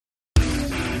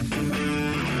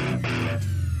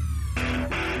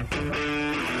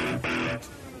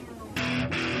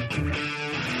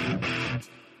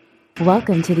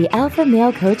Welcome to the Alpha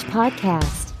Male Coach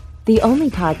Podcast, the only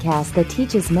podcast that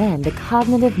teaches men the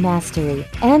cognitive mastery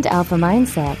and alpha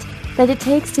mindset that it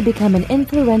takes to become an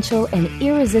influential and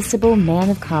irresistible man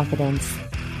of confidence.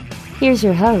 Here's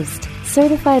your host,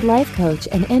 certified life coach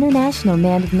and international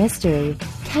man of mystery,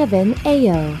 Kevin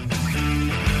Ayo.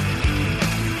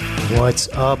 What's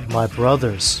up, my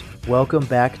brothers? Welcome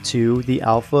back to the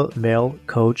Alpha Male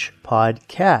Coach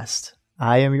Podcast.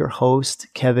 I am your host,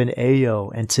 Kevin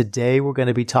Ayo, and today we're going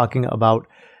to be talking about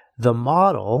the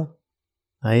model,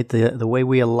 right? The way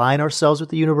we align ourselves with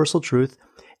the universal truth,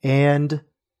 and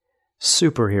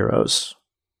superheroes.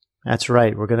 That's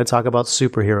right, we're going to talk about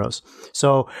superheroes.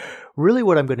 So really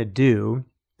what I'm going to do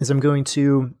is I'm going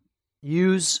to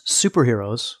use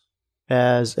superheroes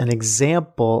as an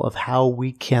example of how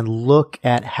we can look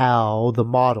at how the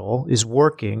model is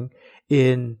working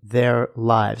in their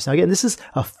lives. Now, again, this is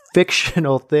a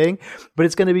fictional thing, but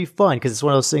it's going to be fun because it's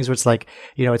one of those things where it's like,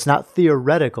 it's not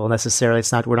theoretical necessarily.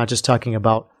 We're not just talking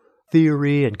about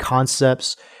theory and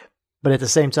concepts, but at the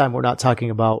same time, we're not talking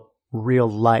about real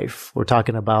life. We're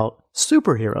talking about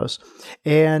superheroes.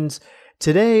 And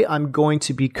today I'm going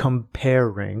to be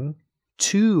comparing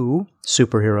two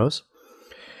superheroes,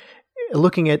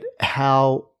 looking at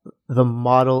how the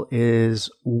model is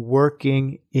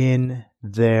working in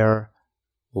their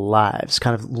lives,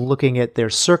 kind of looking at their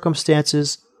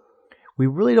circumstances. We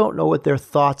really don't know what their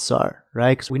thoughts are,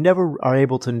 right? Because we never are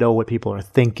able to know what people are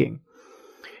thinking.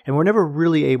 And we're never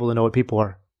really able to know what people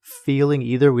are feeling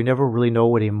either. We never really know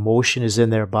what emotion is in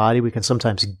their body. We can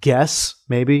sometimes guess,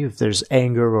 maybe, if there's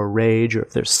anger or rage, or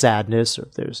if there's sadness, or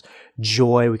if there's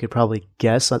joy. We could probably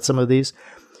guess at some of these.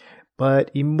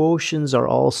 But emotions are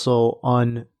also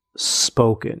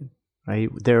unspoken, right?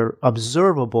 They're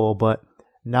observable, but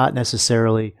not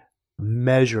necessarily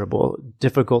measurable.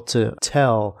 Difficult to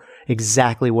tell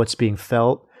exactly what's being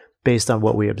felt based on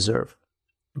what we observe.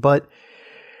 But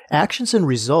actions and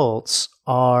results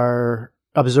are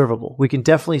observable. We can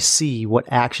definitely see what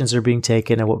actions are being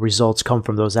taken and what results come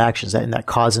from those actions in that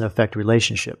cause and effect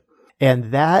relationship. And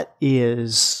that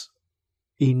is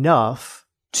enough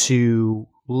to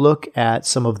look at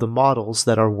some of the models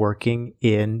that are working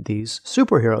in these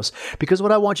superheroes. Because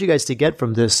what I want you guys to get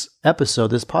from this episode,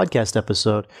 this podcast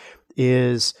episode,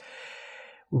 is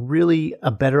really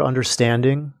a better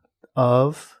understanding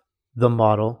of the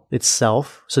model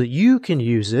itself so that you can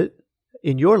use it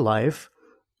in your life.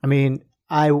 I mean,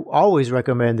 I always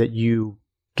recommend that you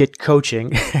get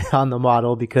coaching on the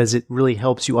model because it really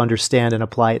helps you understand and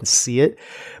apply it and see it.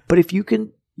 But if you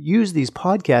can use these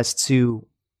podcasts to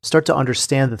start to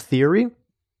understand the theory,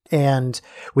 and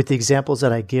with the examples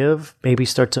that I give, maybe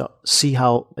start to see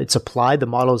how it's applied, the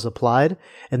model is applied,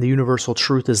 and the universal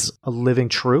truth is a living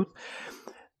truth,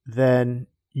 then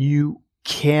you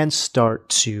can start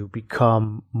to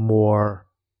become more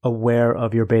aware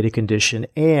of your beta condition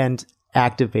and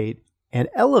activate and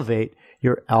elevate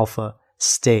your alpha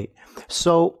state.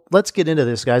 So let's get into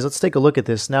this, guys. Let's take a look at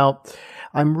this. Now,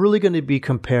 I'm really going to be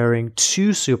comparing two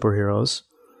superheroes.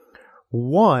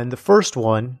 The first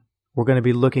one, we're going to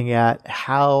be looking at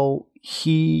how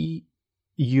he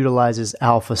utilizes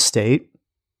alpha state.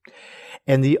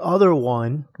 And the other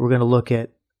one, we're going to look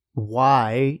at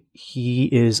why he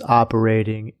is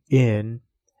operating in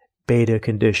beta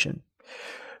condition.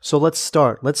 So let's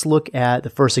start. Let's look at the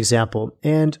first example.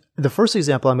 And the first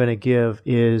example I'm going to give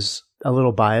is a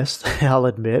little biased, I'll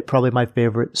admit, probably my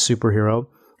favorite superhero.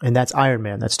 And that's Iron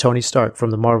Man. That's Tony Stark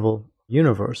from the Marvel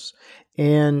Universe.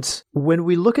 And when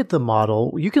we look at the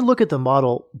model, you can look at the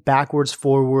model backwards,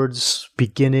 forwards,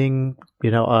 beginning,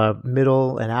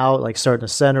 middle and out, like start in the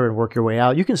center and work your way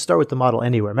out. You can start with the model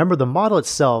anywhere. Remember, the model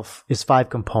itself is 5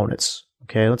 components.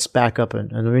 Okay, let's back up and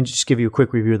let me just give you a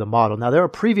quick review of the model. Now, there are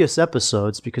previous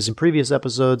episodes, because in previous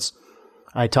episodes,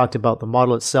 I talked about the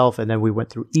model itself, and then we went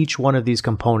through each one of these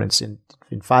components in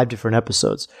 5 different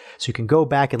episodes. So you can go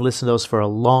back and listen to those for a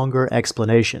longer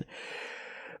explanation.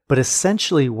 But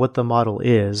essentially what the model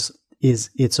is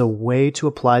it's a way to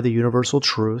apply the universal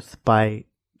truth by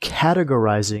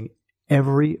categorizing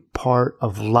every part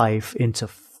of life into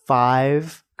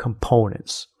 5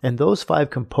 components. And those 5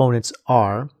 components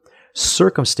are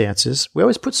circumstances. We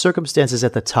always put circumstances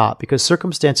at the top because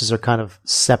circumstances are kind of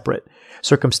separate.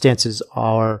 Circumstances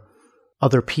are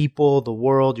other people, the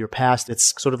world, your past.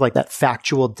 It's sort of like that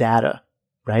factual data,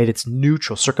 right? It's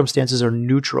neutral. Circumstances are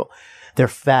neutral. They're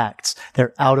facts.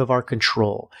 They're out of our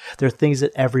control. They're things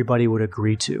that everybody would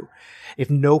agree to. If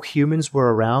no humans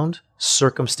were around,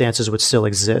 circumstances would still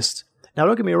exist. Now,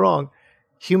 don't get me wrong.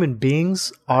 Human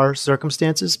beings are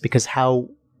circumstances because how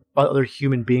other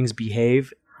human beings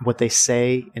behave, what they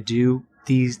say and do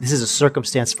this is a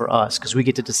circumstance for us because we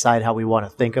get to decide how we want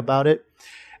to think about it.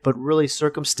 But really,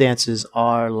 circumstances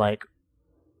are like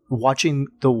watching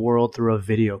the world through a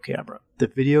video camera. The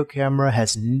video camera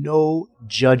has no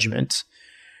judgment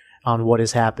on what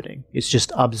is happening. It's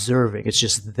just observing. It's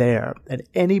just there. And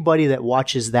anybody that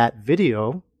watches that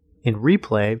video in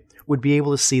replay would be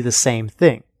able to see the same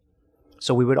thing.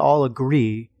 So we would all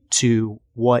agree to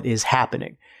what is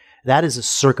happening. That is a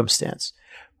circumstance.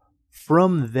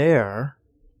 From there,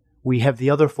 we have the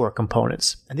other four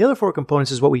components. And the other four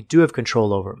components is what we do have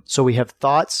control over. So we have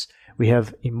thoughts, we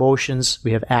have emotions,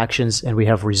 we have actions, and we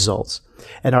have results.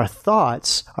 And our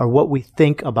thoughts are what we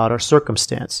think about our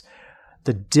circumstance.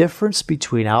 The difference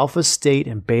between alpha state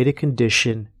and beta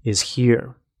condition is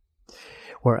here,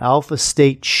 where alpha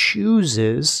state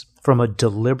chooses from a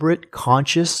deliberate,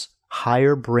 conscious,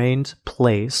 higher-brained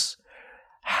place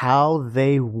how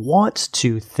they want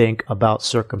to think about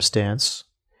circumstance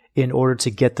in order to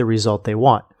get the result they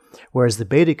want. Whereas the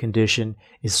beta condition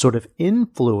is sort of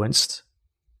influenced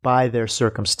by their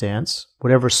circumstance.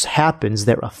 Whatever happens,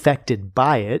 they're affected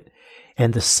by it,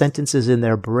 and the sentences in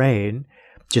their brain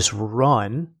just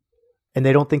run, and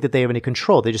they don't think that they have any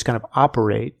control. They just kind of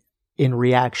operate in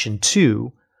reaction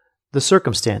to the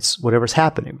circumstance, whatever's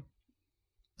happening.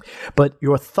 But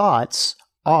your thoughts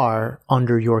are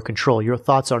under your control. Your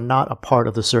thoughts are not a part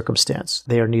of the circumstance.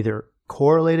 They are neither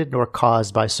correlated nor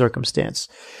caused by circumstance.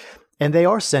 And they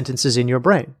are sentences in your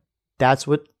brain. That's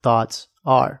what thoughts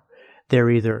are. They're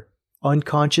either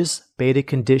unconscious, beta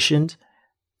conditioned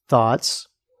thoughts,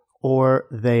 or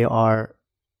they are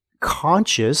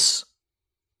conscious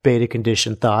beta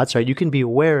conditioned thoughts, right? You can be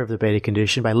aware of the beta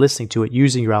condition by listening to it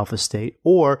using your alpha state,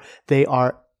 or they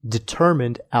are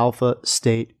determined alpha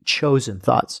state chosen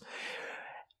thoughts.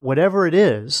 Whatever it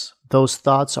is, those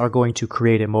thoughts are going to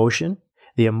create emotion.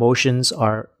 The emotions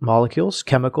are molecules,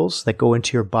 chemicals that go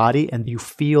into your body, and you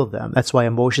feel them. That's why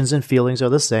emotions and feelings are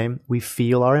the same. We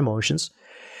feel our emotions.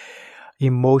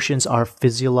 Emotions are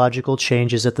physiological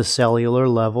changes at the cellular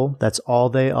level. That's all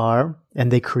they are.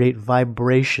 And they create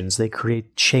vibrations. They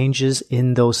create changes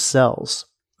in those cells.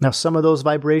 Now, some of those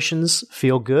vibrations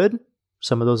feel good.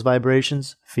 Some of those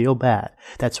vibrations feel bad.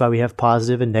 That's why we have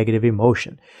positive and negative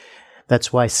emotion.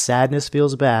 That's why sadness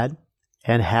feels bad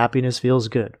and happiness feels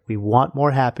good. We want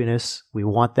more happiness. We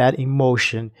want that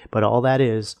emotion. But all that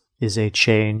is a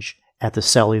change at the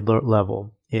cellular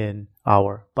level in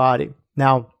our body.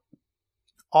 Now,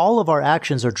 all of our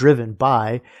actions are driven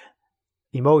by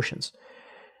emotions.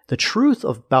 The truth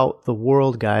about the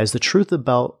world, guys, the truth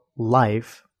about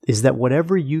life is that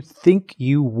whatever you think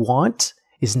you want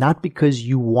is not because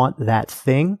you want that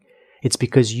thing. It's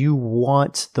because you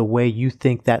want the way you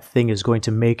think that thing is going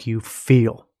to make you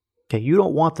feel. Okay, you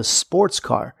don't want the sports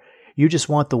car. You just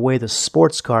want the way the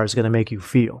sports car is going to make you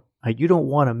feel. Right? You don't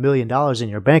want $1 million in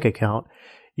your bank account.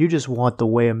 You just want the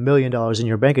way $1 million in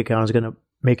your bank account is going to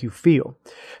make you feel.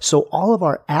 So all of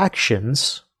our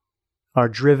actions are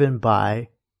driven by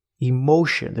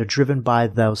emotion. They're driven by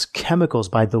those chemicals,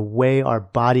 by the way our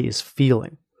body is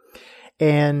feeling.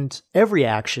 And every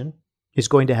action is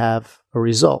going to have a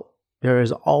result. There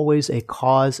is always a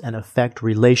cause and effect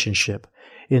relationship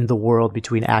in the world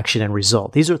between action and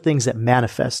result. These are things that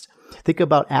manifest. Think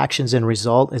about actions and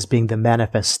result as being the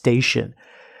manifestation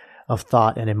of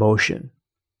thought and emotion.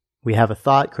 We have a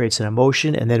thought, creates an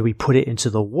emotion, and then we put it into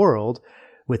the world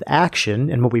with action.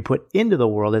 And what we put into the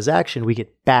world as action, we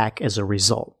get back as a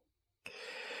result.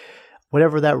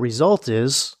 Whatever that result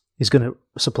is going to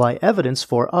supply evidence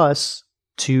for us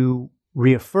to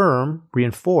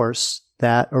reinforce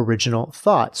that original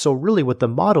thought. So really what the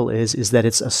model is that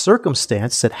it's a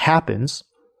circumstance that happens,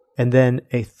 and then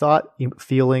a thought,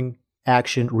 feeling,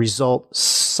 action, result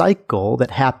cycle that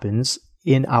happens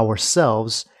in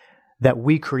ourselves that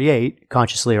we create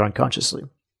consciously or unconsciously.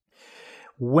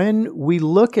 When we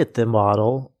look at the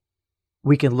model,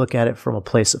 we can look at it from a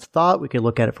place of thought. We can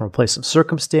look at it from a place of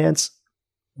circumstance.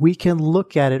 We can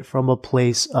look at it from a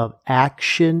place of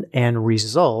action and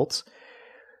result,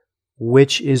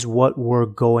 which is what we're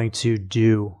going to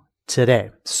do today.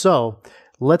 So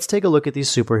let's take a look at these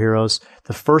superheroes.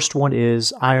 The first one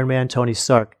is Iron Man, Tony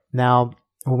Stark. Now,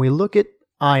 when we look at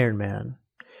Iron Man,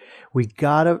 we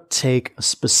got to take a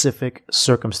specific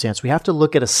circumstance. We have to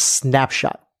look at a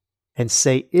snapshot and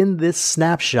say, in this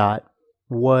snapshot,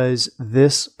 was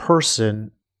this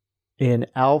person in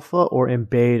alpha or in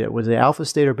beta? Was it alpha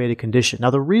state or beta condition?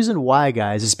 Now, the reason why,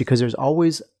 guys, is because there's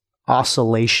always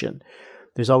oscillation.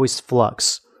 There's always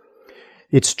flux.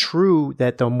 It's true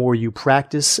that the more you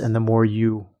practice and the more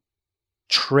you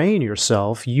train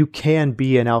yourself, you can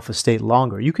be in alpha state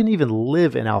longer. You can even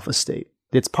live in alpha state.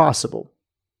 It's possible.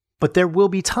 But there will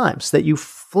be times that you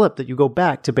flip, that you go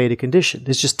back to beta condition.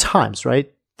 It's just times,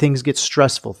 right? Things get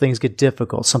stressful, things get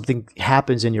difficult, something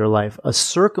happens in your life. A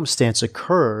circumstance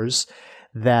occurs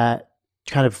that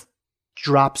kind of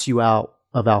drops you out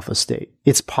of alpha state.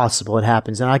 It's possible, it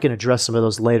happens. And I can address some of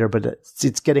those later, but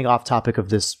it's getting off topic of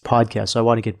this podcast. So I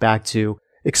want to get back to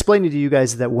explaining to you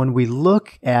guys that when we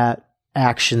look at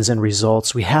actions and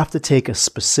results, we have to take a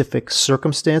specific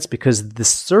circumstance, because the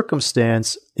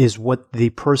circumstance is what the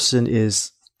person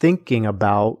is thinking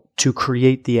about to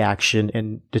create the action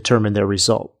and determine their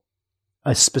result.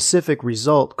 A specific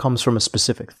result comes from a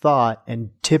specific thought, and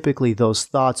typically those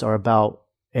thoughts are about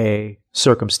a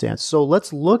circumstance. So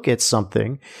let's look at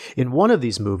something in one of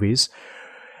these movies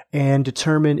and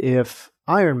determine if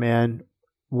Iron Man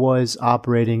was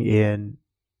operating in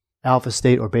alpha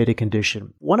state or beta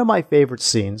condition. One of my favorite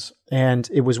scenes, and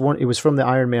it was from the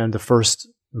Iron Man, the first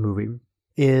movie,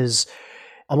 is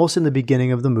almost in the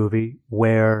beginning of the movie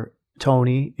where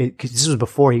Tony, this was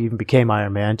before he even became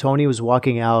Iron Man, Tony was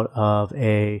walking out of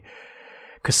a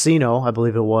casino, I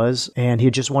believe it was, and he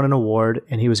had just won an award,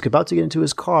 and he was about to get into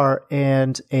his car,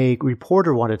 and a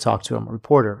reporter wanted to talk to him. A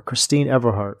reporter, Christine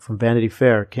Everhart from Vanity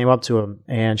Fair, came up to him,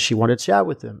 and she wanted to chat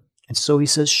with him. And so he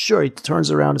says, sure. He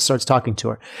turns around and starts talking to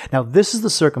her. Now, this is the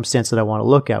circumstance that I want to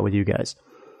look at with you guys.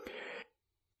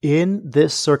 In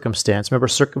this circumstance, remember,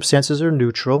 circumstances are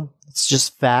neutral. It's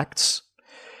just facts.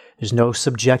 There's no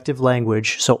subjective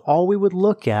language. So all we would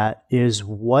look at is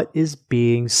what is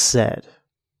being said,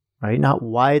 right? Not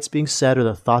why it's being said or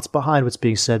the thoughts behind what's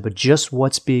being said, but just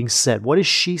what's being said. What is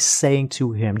she saying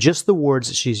to him? Just the words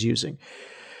that she's using,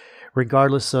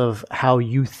 regardless of how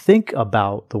you think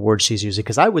about the words she's using.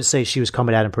 Because I would say she was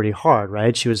coming at him pretty hard,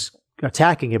 right? She was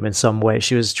attacking him in some way.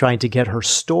 She was trying to get her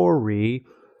story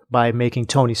by making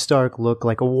Tony Stark look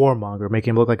like a warmonger,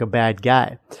 making him look like a bad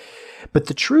guy. But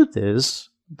the truth is,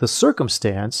 the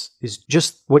circumstance is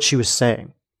just what she was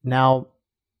saying. Now,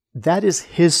 that is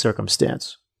his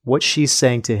circumstance, what she's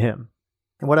saying to him.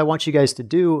 And what I want you guys to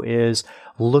do is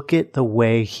look at the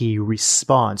way he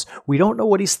responds. We don't know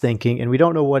what he's thinking, and we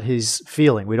don't know what he's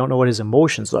feeling. We don't know what his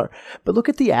emotions are. But look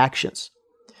at the actions.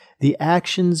 The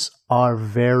actions are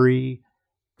very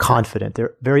confident.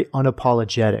 They're very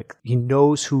unapologetic. He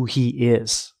knows who he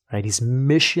is, right? He's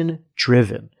mission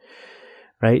driven,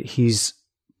 right? He's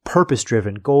purpose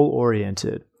driven, goal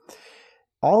oriented.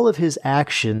 All of his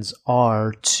actions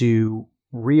are to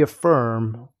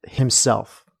reaffirm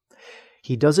himself.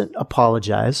 He doesn't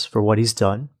apologize for what he's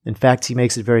done. In fact, he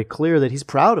makes it very clear that he's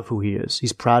proud of who he is.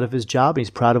 He's proud of his job, and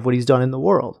he's proud of what he's done in the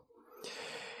world.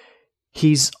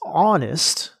 He's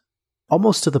honest,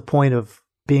 almost to the point of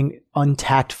being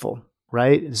untactful,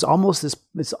 right? It's almost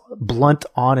this blunt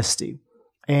honesty.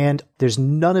 And there's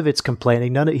none of it's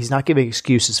complaining. He's not giving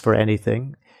excuses for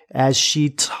anything. As she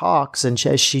talks and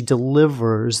as she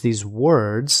delivers these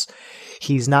words,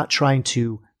 he's not trying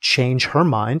to change her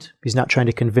mind. He's not trying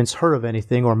to convince her of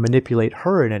anything or manipulate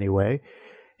her in any way.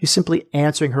 He's simply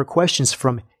answering her questions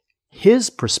from his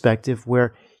perspective,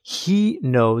 where he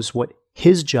knows what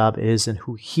his job is and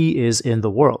who he is in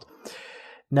the world.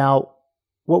 Now,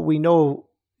 what we know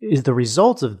is the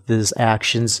result of these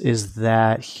actions is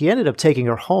that he ended up taking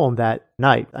her home that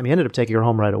night. I mean, he ended up taking her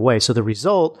home right away. So the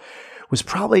result was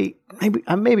probably,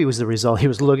 maybe it was the result he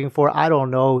was looking for. I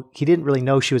don't know. He didn't really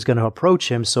know she was going to approach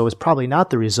him, so it was probably not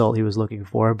the result he was looking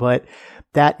for, but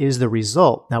that is the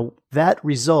result. Now, that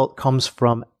result comes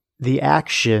from the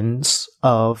actions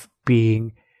of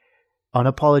being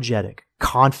unapologetic,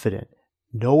 confident,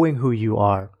 knowing who you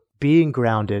are, being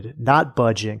grounded, not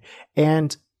budging.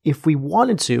 And if we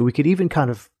wanted to, we could even kind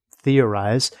of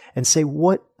theorize and say,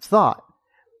 what thought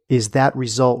is that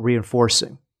result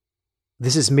reinforcing?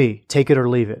 This is me. Take it or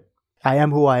leave it. I am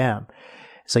who I am.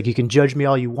 It's like, you can judge me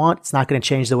all you want. It's not going to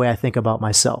change the way I think about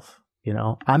myself. You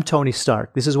know, I'm Tony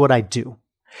Stark. This is what I do.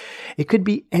 It could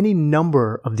be any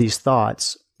number of these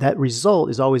thoughts. That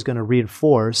result is always going to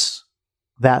reinforce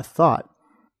that thought.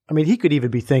 I mean, he could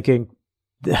even be thinking,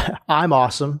 I'm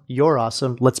awesome. You're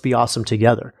awesome. Let's be awesome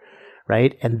together.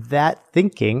 Right? And that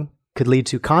thinking could lead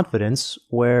to confidence,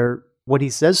 where what he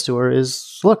says to her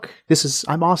is, look,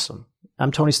 I'm awesome.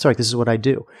 I'm Tony Stark. This is what I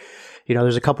do. You know,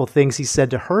 there's a couple things he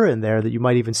said to her in there that you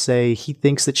might even say he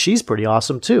thinks that she's pretty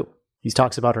awesome too. He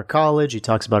talks about her college. He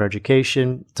talks about her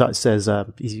education. Says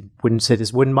he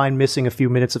wouldn't mind missing a few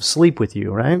minutes of sleep with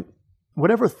you, right?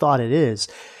 Whatever thought it is,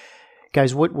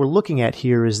 guys, what we're looking at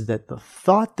here is that the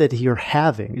thought that you're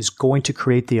having is going to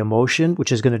create the emotion,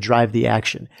 which is going to drive the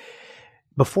action.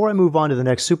 Before I move on to the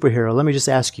next superhero, let me just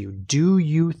ask you, do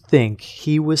you think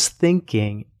he was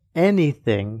thinking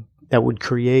anything that would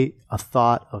create a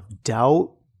thought of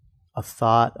doubt a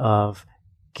thought of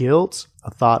guilt,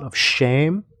 a thought of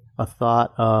shame, a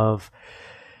thought of,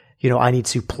 I need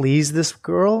to please this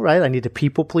girl, right? I need to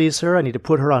people please her. I need to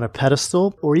put her on a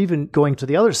pedestal. Or even going to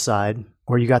the other side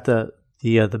where you got the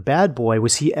bad boy,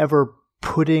 was he ever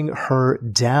putting her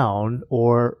down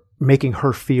or making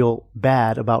her feel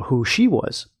bad about who she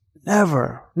was?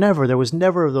 Never. There was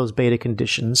never those beta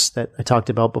conditions that I talked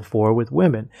about before with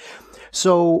women.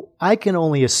 So I can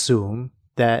only assume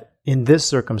that in this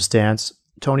circumstance,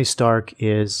 Tony Stark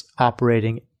is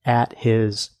operating at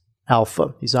his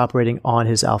alpha. He's operating on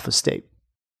his alpha state.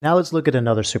 Now let's look at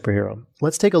another superhero.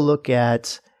 Let's take a look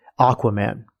at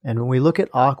Aquaman. And when we look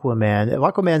at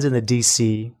Aquaman's in the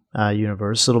DC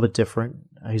universe, a little bit different.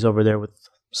 He's over there with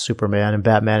Superman and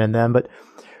Batman and them.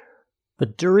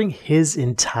 But during his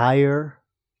entire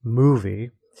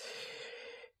movie,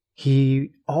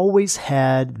 he always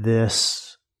had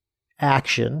this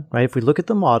action, right? If we look at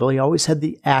the model, he always had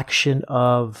the action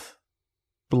of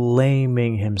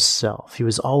blaming himself. He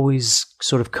was always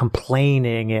sort of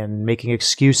complaining and making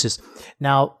excuses.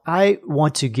 Now, I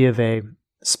want to give a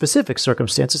specific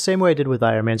circumstance, the same way I did with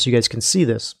Iron Man, so you guys can see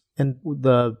this. And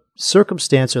the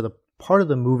circumstance or the part of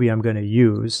the movie I'm going to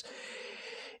use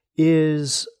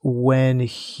is when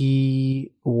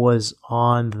he was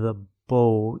on the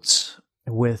boat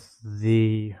with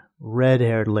the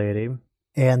red-haired lady,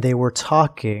 and they were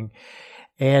talking,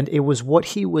 and it was what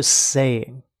he was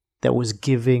saying that was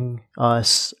giving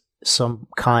us some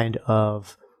kind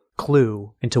of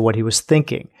clue into what he was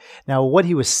thinking. Now, what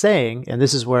he was saying, and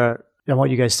this is where I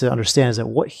want you guys to understand, is that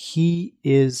what he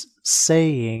is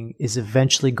saying is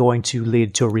eventually going to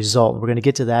lead to a result. We're going to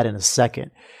get to that in a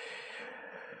second.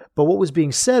 But what was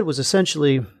being said was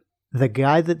essentially the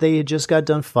guy that they had just got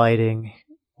done fighting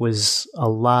was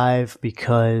alive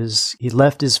because he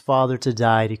left his father to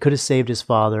die. He could have saved his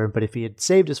father, but if he had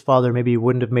saved his father, maybe he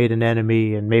wouldn't have made an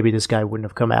enemy, and maybe this guy wouldn't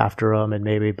have come after him, and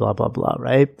maybe blah, blah, blah,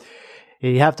 right?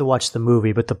 You have to watch the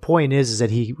movie, but the point is that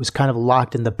he was kind of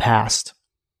locked in the past.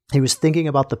 He was thinking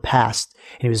about the past,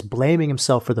 and he was blaming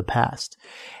himself for the past.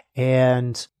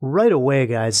 And right away,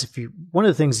 guys, one of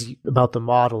the things about the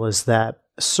model is that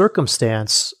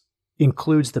circumstance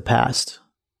includes the past.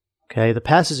 Okay, the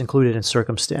past is included in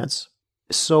circumstance.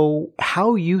 So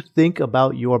how you think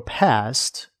about your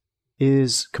past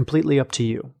is completely up to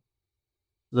you.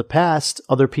 The past,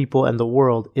 other people, and the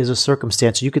world is a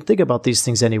circumstance. You can think about these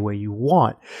things any way you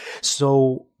want.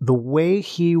 So the way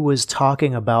he was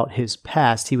talking about his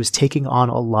past, he was taking on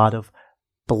a lot of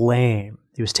blame.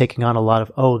 He was taking on a lot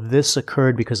of, this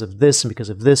occurred because of this and because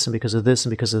of this and because of this and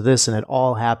because of this, and it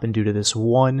all happened due to this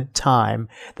one time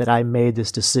that I made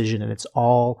this decision, and it's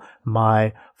all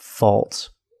my fault.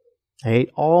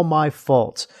 Okay? All my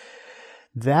fault.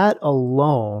 That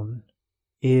alone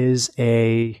is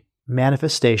a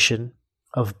manifestation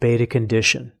of beta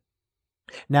condition.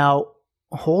 Now,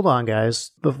 hold on,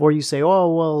 guys. Before you say, what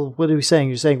are we saying?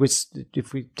 You're saying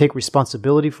if we take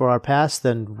responsibility for our past,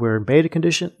 then we're in beta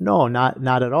condition? No, not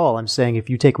at all. I'm saying if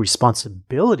you take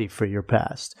responsibility for your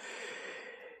past,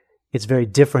 it's very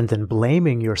different than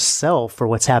blaming yourself for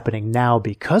what's happening now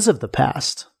because of the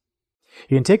past.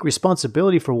 You can take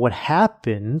responsibility for what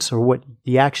happened or what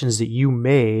the actions that you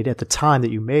made at the time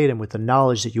that you made them with the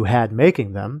knowledge that you had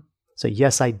making them. Say,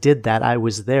 yes, I did that. I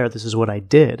was there. This is what I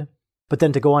did. But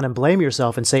then to go on and blame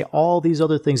yourself and say all these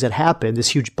other things that happened, this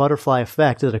huge butterfly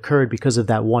effect that occurred because of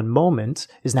that one moment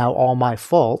is now all my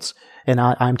fault, and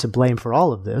I'm to blame for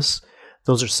all of this.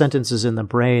 Those are sentences in the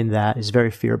brain that is very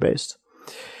fear-based.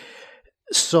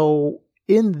 So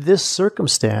in this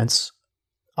circumstance,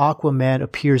 Aquaman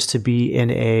appears to be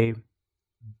in a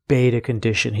beta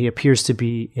condition. He appears to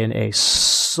be in a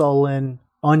sullen,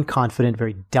 unconfident,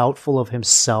 very doubtful of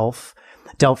himself,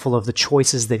 doubtful of the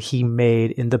choices that he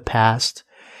made in the past,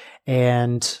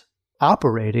 and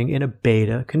operating in a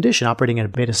beta condition, operating in a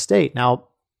beta state. Now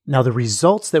the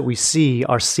results that we see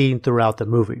are seen throughout the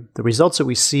movie. The results that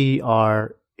we see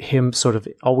are him sort of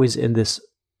always in this,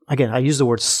 again, I use the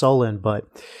word sullen, but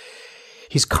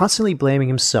he's constantly blaming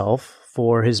himself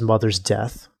for his mother's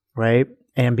death, right?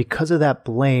 And because of that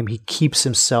blame, he keeps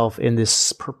himself in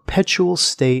this perpetual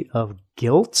state of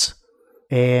guilt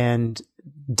and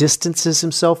distances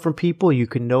himself from people. You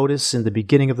can notice in the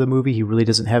beginning of the movie, he really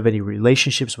doesn't have any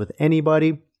relationships with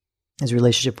anybody. His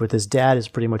relationship with his dad is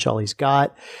pretty much all he's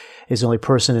got. He's the only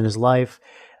person in his life.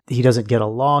 He doesn't get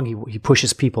along. He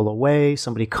pushes people away.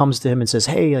 Somebody comes to him and says,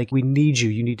 hey, like, we need you.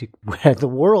 You need to, the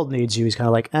world needs you. He's kind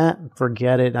of like,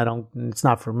 forget it. It's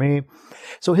not for me.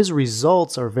 So his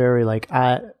results are very like,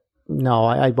 I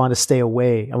want to stay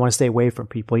away. I want to stay away from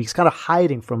people. He's kind of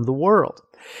hiding from the world.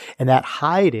 And that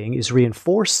hiding is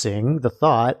reinforcing the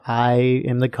thought, I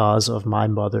am the cause of my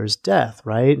mother's death,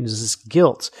 right? And there's this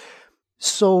guilt.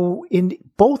 So in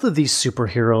both of these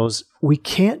superheroes, we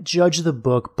can't judge the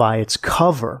book by its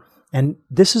cover. And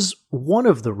this is one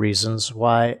of the reasons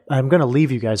why I'm going to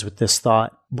leave you guys with this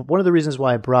thought. But one of the reasons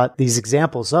why I brought these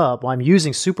examples up, why I'm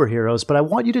using superheroes, but I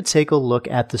want you to take a look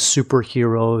at the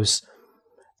superheroes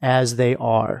as they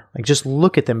are. Like, just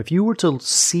look at them. If you were to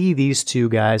see these two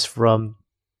guys from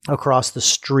across the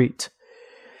street,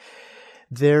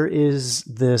 there is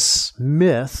this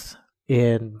myth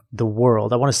in the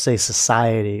world, I want to say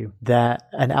society, that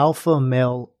an alpha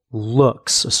male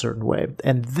looks a certain way.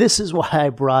 And this is why I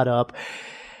brought up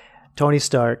Tony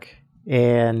Stark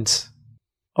and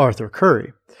Arthur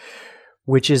Curry,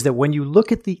 which is that when you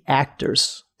look at the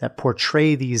actors that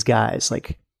portray these guys,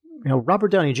 like, Robert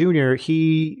Downey Jr.,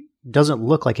 he doesn't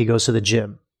look like he goes to the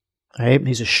gym, right?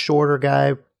 He's a shorter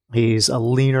guy. He's a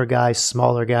leaner guy,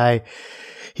 smaller guy.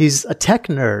 He's a tech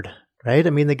nerd, right? I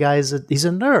mean, the guy's he's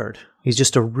a nerd. He's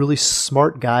just a really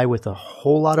smart guy with a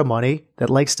whole lot of money that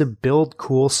likes to build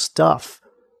cool stuff.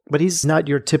 But he's not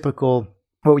your typical,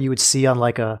 what you would see on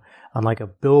like a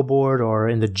billboard or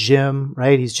in the gym,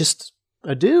 right? He's just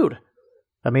a dude.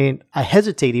 I mean, I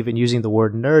hesitate even using the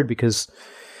word nerd because,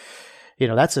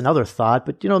 that's another thought.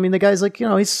 But, the guy's like,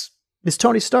 he's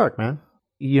Tony Stark, man.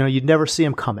 You'd never see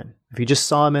him coming. If you just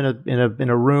saw him in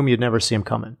a room, you'd never see him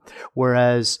coming.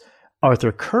 Whereas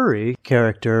Arthur Curry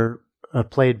character,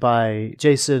 played by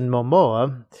Jason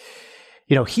Momoa,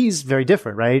 he's very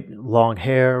different, right? Long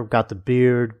hair, got the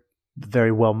beard,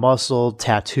 very well muscled,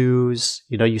 tattoos.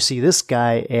 You see this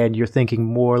guy and you're thinking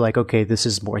more like, okay, this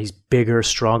is more, he's bigger,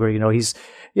 stronger. He's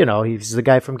the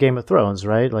guy from Game of Thrones,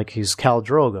 right? Like, he's Khal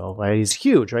Drogo, right? He's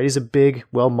huge, right? He's a big,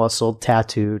 well muscled,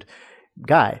 tattooed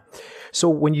guy. So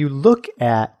when you look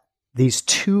at these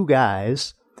two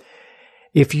guys,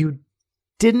 if you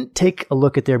didn't take a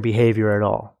look at their behavior at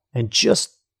all and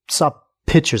just saw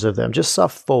pictures of them, just saw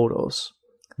photos,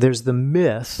 there's the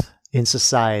myth in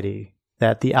society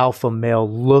that the alpha male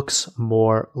looks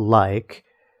more like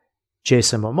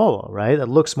Jason Momoa, right? That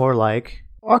looks more like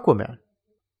Aquaman.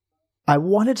 I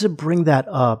wanted to bring that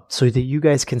up so that you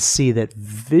guys can see that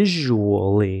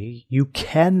visually you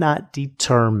cannot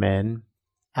determine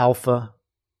alpha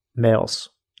males.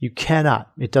 You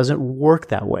cannot. It doesn't work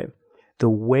that way. The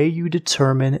way you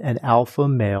determine an alpha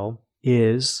male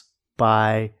is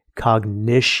by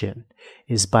cognition,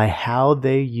 is by how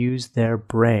they use their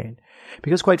brain.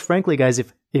 Because quite frankly, guys,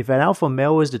 if an alpha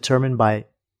male was determined by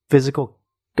physical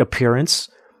appearance,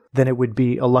 then it would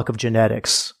be a luck of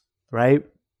genetics, right?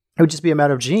 It would just be a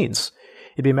matter of genes.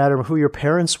 It'd be a matter of who your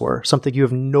parents were, something you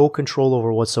have no control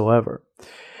over whatsoever,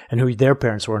 and who their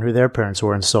parents were and who their parents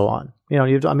were and so on.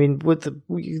 With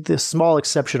the small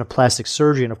exception of plastic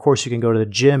surgery, and of course you can go to the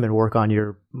gym and work on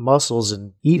your muscles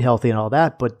and eat healthy and all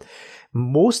that, but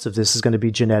most of this is going to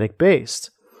be genetic based.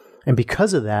 And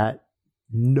because of that,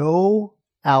 no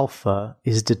alpha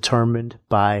is determined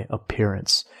by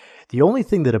appearance. The only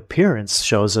thing that appearance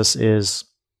shows us is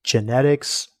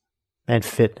genetics and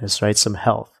fitness, right? Some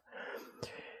health.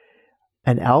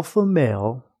 An alpha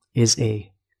male is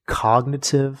a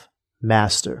cognitive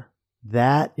master.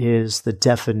 That is the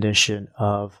definition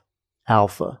of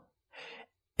alpha.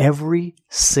 Every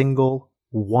single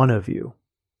one of you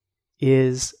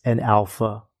is an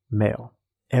alpha male.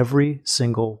 Every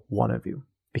single one of you.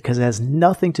 Because it has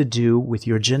nothing to do with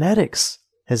your genetics.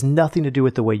 It has nothing to do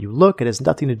with the way you look. It has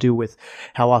nothing to do with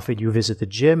how often you visit the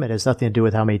gym. It has nothing to do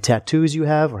with how many tattoos you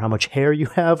have or how much hair you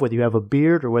have, whether you have a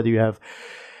beard or whether you have,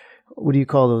 what do you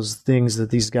call those things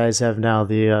that these guys have now?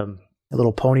 The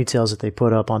little ponytails that they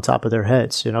put up on top of their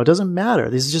heads. It doesn't matter.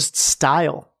 This is just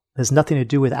style. It has nothing to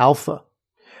do with alpha.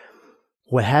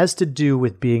 What has to do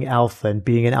with being alpha and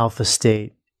being an alpha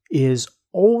state is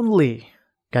only,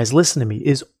 guys, listen to me,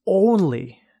 is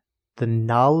only the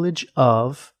knowledge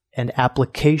of and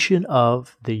application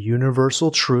of the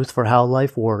universal truth for how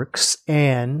life works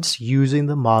and using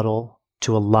the model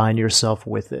to align yourself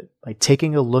with it. By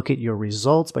taking a look at your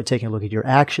results, by taking a look at your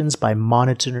actions, by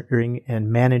monitoring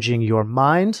and managing your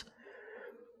mind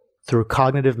through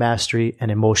cognitive mastery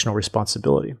and emotional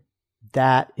responsibility.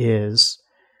 That is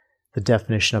the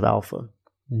definition of alpha.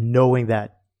 Knowing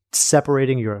that,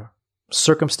 separating your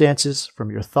circumstances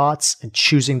from your thoughts and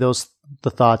choosing the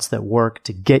thoughts that work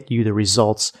to get you the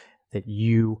results that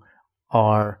you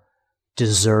are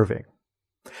deserving.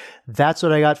 That's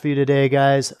what I got for you today,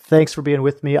 guys. Thanks for being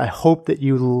with me. I hope that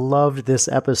you loved this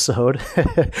episode.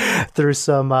 There's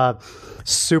some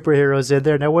superheroes in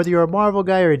there. Now, whether you're a Marvel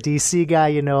guy or a DC guy,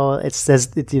 it says,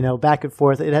 back and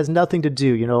forth. It has nothing to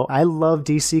do. I love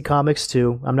DC comics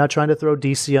too. I'm not trying to throw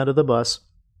DC under the bus.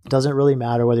 It doesn't really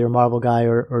matter whether you're a Marvel guy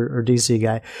or DC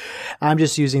guy. I'm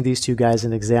just using these two guys as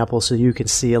an example so you can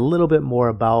see a little bit more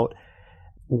about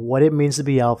what it means to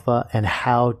be alpha and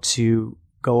how to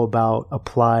go about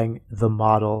applying the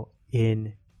model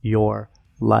in your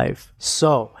life.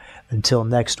 So until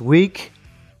next week,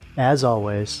 as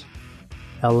always,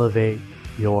 elevate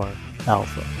your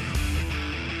alpha.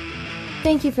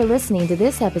 Thank you for listening to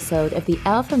this episode of the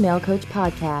Alpha Male Coach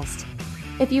Podcast.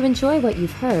 If you enjoy what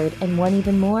you've heard and want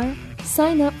even more,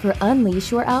 sign up for Unleash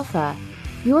Your Alpha,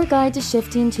 your guide to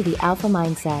shifting to the alpha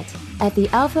mindset at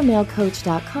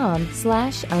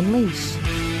thealphamalecoach.com/unleash.